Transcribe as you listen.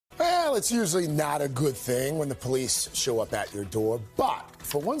Well, it's usually not a good thing when the police show up at your door, but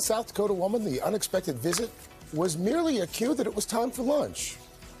for one South Dakota woman, the unexpected visit was merely a cue that it was time for lunch.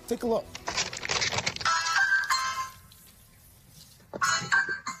 Take a look.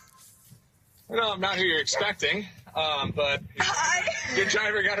 No, I'm not who you're expecting, but your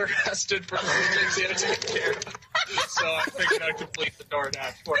driver got arrested for some things he had to take care of. So I figured I'd complete the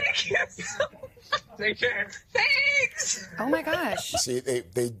DoorDash for you. Take care. Thanks. Oh my gosh. See,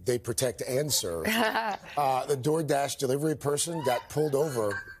 they protect and serve. The DoorDash delivery person got pulled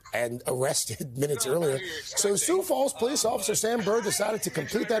over and arrested minutes earlier. So Sioux Falls police officer Sam Bird decided to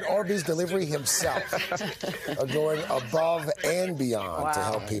complete that Arby's delivery himself, going above and beyond to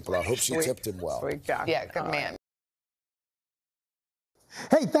help people. I hope she tipped him well. Yeah, good man.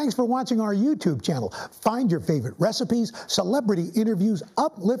 Hey, thanks for watching our YouTube channel. Find your favorite recipes, celebrity interviews,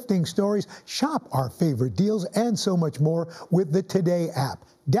 uplifting stories, shop our favorite deals, and so much more with the Today app.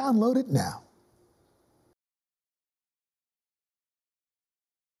 Download it now.